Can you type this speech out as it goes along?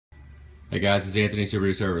Hey guys, it's Anthony,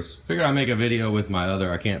 Super Service. Figured I'd make a video with my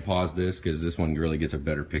other, I can't pause this because this one really gets a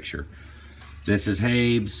better picture. This is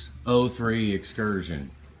Habe's 03 Excursion.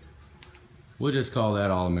 We'll just call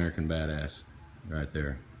that All American Badass right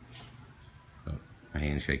there. Oh, my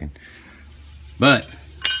hand's shaking. But,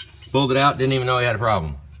 pulled it out, didn't even know he had a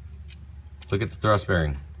problem. Look at the thrust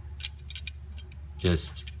bearing.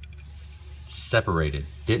 Just separated.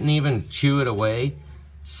 Didn't even chew it away,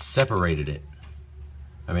 separated it.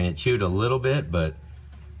 I mean, it chewed a little bit, but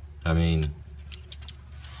I mean,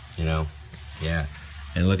 you know, yeah.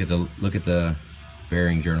 And look at the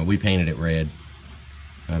bearing journal. We painted it red,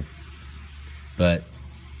 but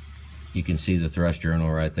you can see the thrust journal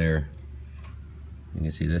right there. You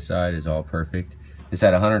can see this side is all perfect. It's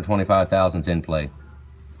at 125 thousandths in play.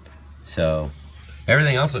 So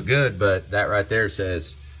everything else looked good, but that right there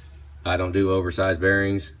says I don't do oversized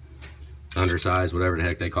bearings, undersized, whatever the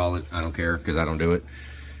heck they call it. I don't care because I don't do it.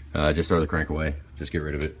 Just throw the crank away. Just get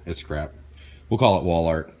rid of it. It's crap. We'll call it wall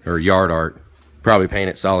art or yard art. Probably paint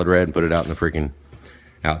it solid red and put it out in the freaking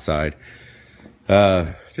outside.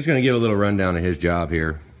 Just gonna give a little rundown of his job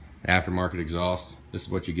here. Aftermarket exhaust. This is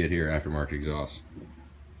what you get here, aftermarket exhaust.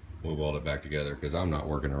 We'll weld it back together because I'm not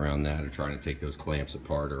working around that or trying to take those clamps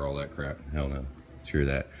apart or all that crap. Hell no. Screw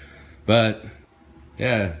that. But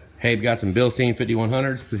yeah, Habe got some Bilstein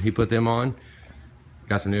 5100s. He put them on.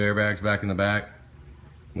 Got some new airbags back in the back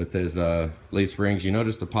with his leaf springs. You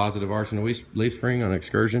notice the positive arch in the leaf spring on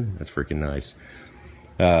Excursion? That's freaking nice.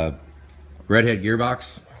 Redhead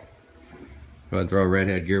gearbox. Go ahead and throw a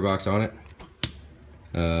redhead gearbox on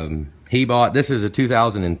it. He bought, this is a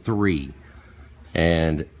 2003,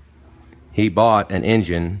 and he bought an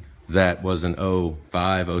engine that was an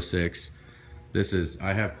 05, 06. This is,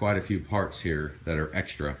 I have quite a few parts here that are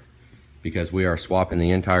extra because we are swapping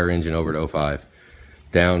the entire engine over to 05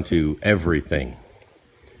 down to everything.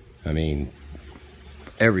 I mean,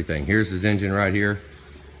 everything. Here's his engine right here.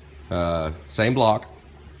 Same block.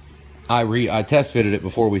 I test fitted it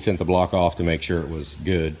before we sent the block off to make sure it was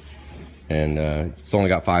good. And it's only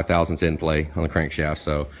got 5 thousandths in play on the crankshaft,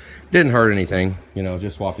 so didn't hurt anything. You know,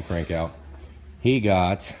 just swap the crank out. He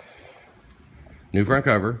got new front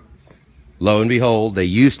cover. Lo and behold, they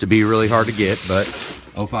used to be really hard to get, but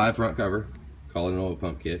 05 front cover. Call it an oil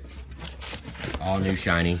pump kit. All new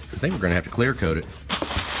shiny. I think we're gonna have to clear coat it.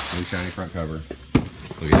 New shiny front cover.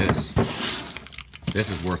 Look at this. This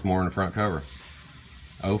is worth more than the front cover.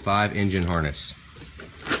 05 engine harness.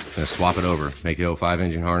 Gonna swap it over. Make the 05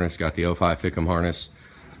 engine harness. Got the 05 Ficum harness.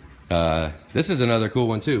 This is another cool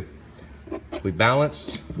one too. We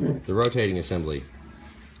balanced the rotating assembly.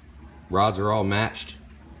 Rods are all matched.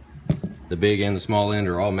 The big and the small end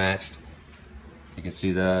are all matched. You can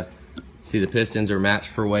see the pistons are matched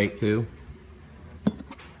for weight too.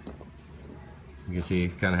 You can see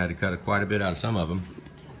kind of had to cut quite a bit out of some of them,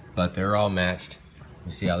 but they're all matched.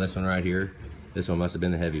 You see how this one right here, this one must have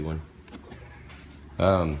been the heavy one.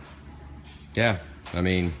 Yeah, I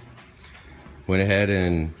mean, went ahead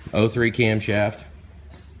and 03 camshaft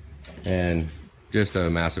and just a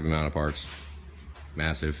massive amount of parts.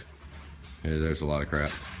 Massive. Yeah, there's a lot of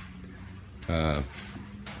crap.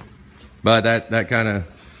 But that kind of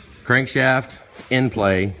crankshaft in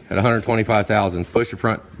play at 125 thousandths, push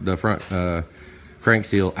the front crank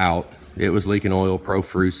seal out. It was leaking oil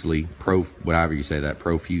profusely, whatever you say that,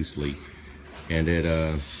 profusely. And it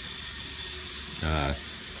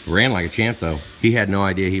ran like a champ though. He had no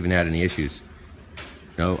idea he even had any issues.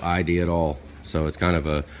 No idea at all. So it's kind of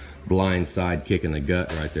a blind side kick in the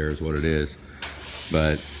gut right there is what it is.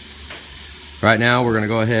 But right now we're gonna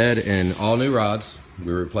go ahead and all new rods.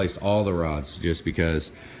 We replaced all the rods just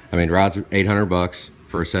because, I mean, rods are 800 bucks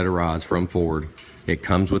for a set of rods from Ford. It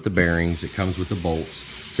comes with the bearings, it comes with the bolts.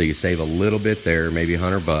 So you save a little bit there, maybe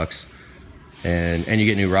 100 bucks. And you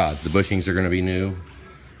get new rods. The bushings are gonna be new.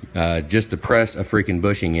 Just to press a freaking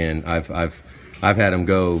bushing in, I've had them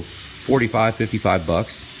go 45, 55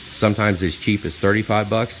 bucks. Sometimes as cheap as 35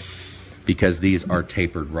 bucks because these are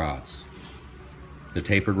tapered rods. The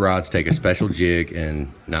tapered rods take a special jig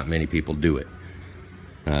and not many people do it.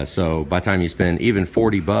 So by the time you spend even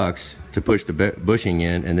 40 bucks to push the bushing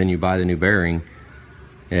in, and then you buy the new bearing,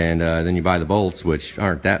 and then you buy the bolts, which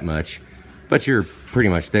aren't that much, but you're pretty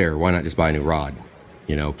much there. Why not just buy a new rod?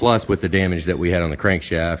 You know, plus with the damage that we had on the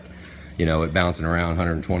crankshaft, you know, it bouncing around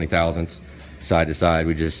 120 thousandths side to side.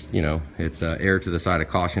 We just, you know, it's err to the side of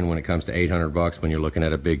caution when it comes to 800 bucks when you're looking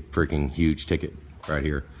at a big freaking huge ticket right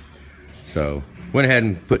here. So went ahead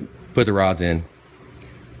and put the rods in.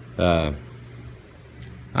 I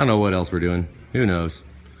don't know what else we're doing. Who knows?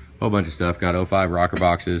 Whole bunch of stuff. Got 05 rocker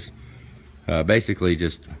boxes. Basically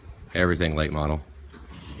just everything late model.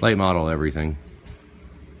 late model everything.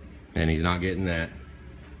 And he's not getting that.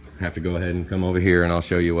 Have to go ahead and come over here and I'll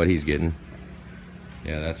show you what he's getting.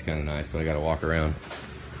 Yeah, that's kind of nice, but I gotta walk around.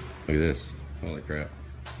 Look at this, holy crap.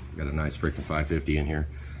 Got a nice freaking 550 in here.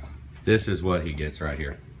 This is what he gets right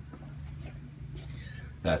here.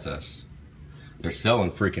 That's us. They're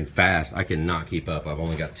selling freaking fast. I cannot keep up. I've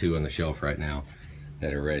only got 2 on the shelf right now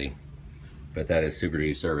that are ready. But that is Super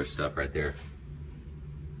Duty service stuff right there.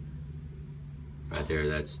 Right there,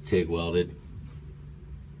 that's TIG welded.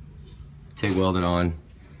 TIG welded on.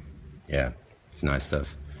 Yeah, it's nice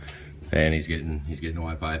stuff. And he's getting a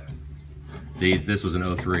white pipe. This was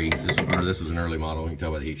an 03. This was an early model. You can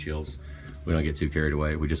tell by the heat shields. We don't get too carried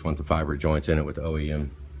away. We just want the fiber joints in it with the OEM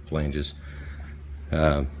flanges.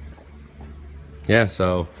 Yeah,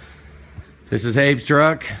 so this is Habe's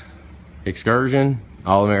truck, Excursion,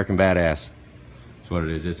 All American Badass. That's what it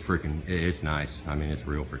is. It's nice. I mean, it's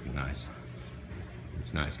real freaking nice.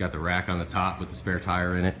 It's nice. Got the rack on the top with the spare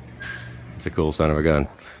tire in it. It's a cool son of a gun.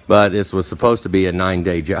 But this was supposed to be a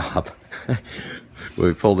 9-day job.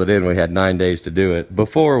 We pulled it in, we had 9 days to do it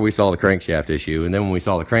before we saw the crankshaft issue. And then when we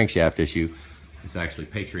saw the crankshaft issue, it's actually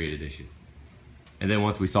Patrioted issue. And then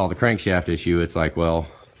once we saw the crankshaft issue, it's like, well,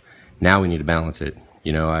 now we need to balance it.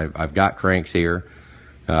 You know, I've got cranks here.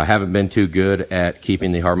 I haven't been too good at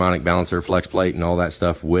keeping the harmonic balancer, flex plate, and all that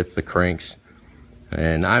stuff with the cranks.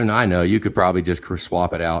 And I know you could probably just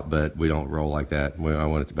swap it out, but we don't roll like that. I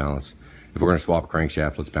want it to balance. If we're gonna swap a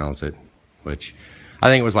crankshaft, let's balance it. Which I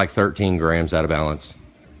think it was like 13 grams out of balance.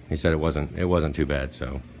 He said it wasn't too bad.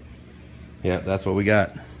 So yeah, that's what we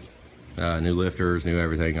got. New lifters, new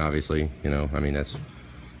everything, obviously. You know, I mean, that's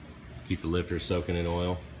keep the lifters soaking in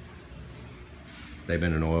oil. They've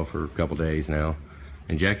been in oil for a couple days now.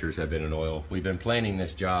 Injectors have been in oil. We've been planning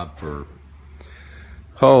this job for,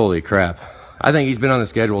 holy crap. I think he's been on the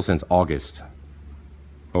schedule since August,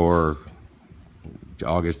 or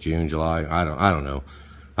August, June, July. I don't know.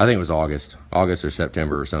 I think it was August or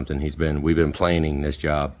September or something. We've been planning this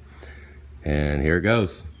job, and here it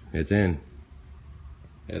goes. It's in.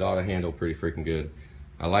 It ought to handle pretty freaking good.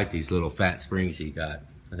 I like these little fat springs he got.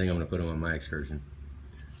 I think I'm gonna put them on my Excursion.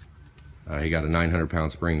 He got a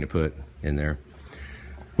 900-pound spring to put in there.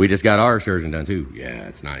 We just got our Excursion done too. Yeah,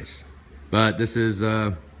 it's nice. But this is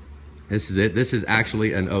it. This is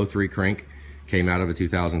actually an 03 crank. Came out of a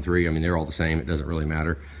 2003. I mean, they're all the same. It doesn't really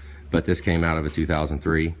matter. But this came out of a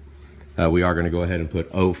 2003. We are going to go ahead and put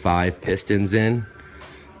 05 pistons in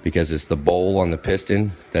because it's the bowl on the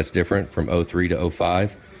piston that's different from 03 to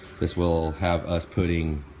 05. This will have us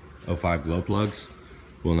putting 05 glow plugs.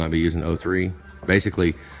 We'll not be using 03.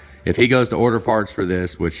 Basically, if he goes to order parts for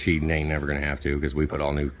this, which he ain't never going to have to because we put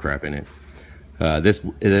all new crap in it. This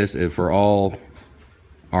is for all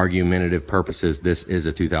argumentative purposes, this is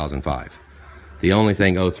a 2005. The only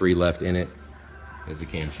thing 03 left in it is the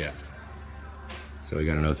camshaft. So we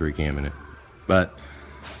got an 03 cam in it. But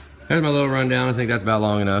there's my little rundown. I think that's about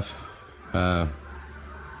long enough. I'm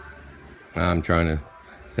trying to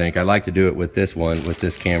think. I like to do it with this one, with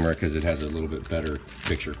this camera, because it has a little bit better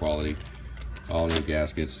picture quality. All new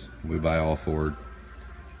gaskets. We buy all Ford.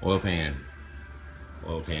 Oil pan.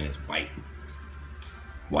 Oil pan is white.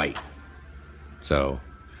 White. So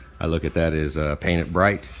I look at that as paint it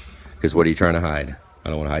bright, because what are you trying to hide? I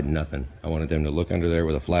don't want to hide nothing. I wanted them to look under there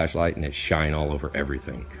with a flashlight and it shine all over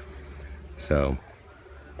everything. So,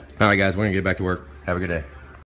 all right guys, we're gonna get back to work. Have a good day.